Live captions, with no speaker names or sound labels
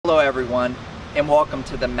Hello everyone, and welcome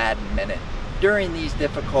to the Madden Minute. During these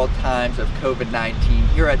difficult times of COVID-19,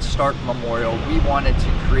 here at Stark Memorial, we wanted to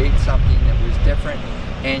create something that was different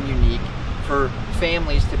and unique for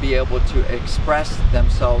families to be able to express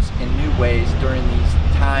themselves in new ways during these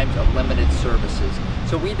times of limited services.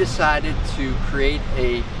 So we decided to create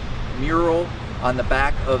a mural on the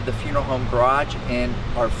back of the funeral home garage and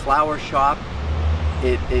our flower shop.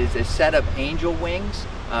 It is a set of angel wings.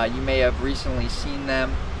 You may have recently seen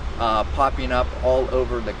them popping up all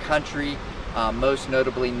over the country, most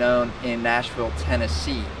notably known in Nashville,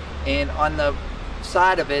 Tennessee. And on the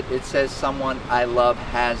side of it, it says "Someone I Love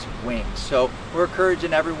Has Wings." So we're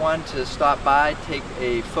encouraging everyone to stop by, take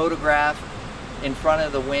a photograph in front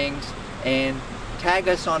of the wings, and tag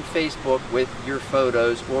us on Facebook with your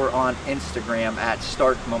photos or on Instagram at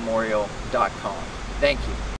starkmemorial.com. Thank you.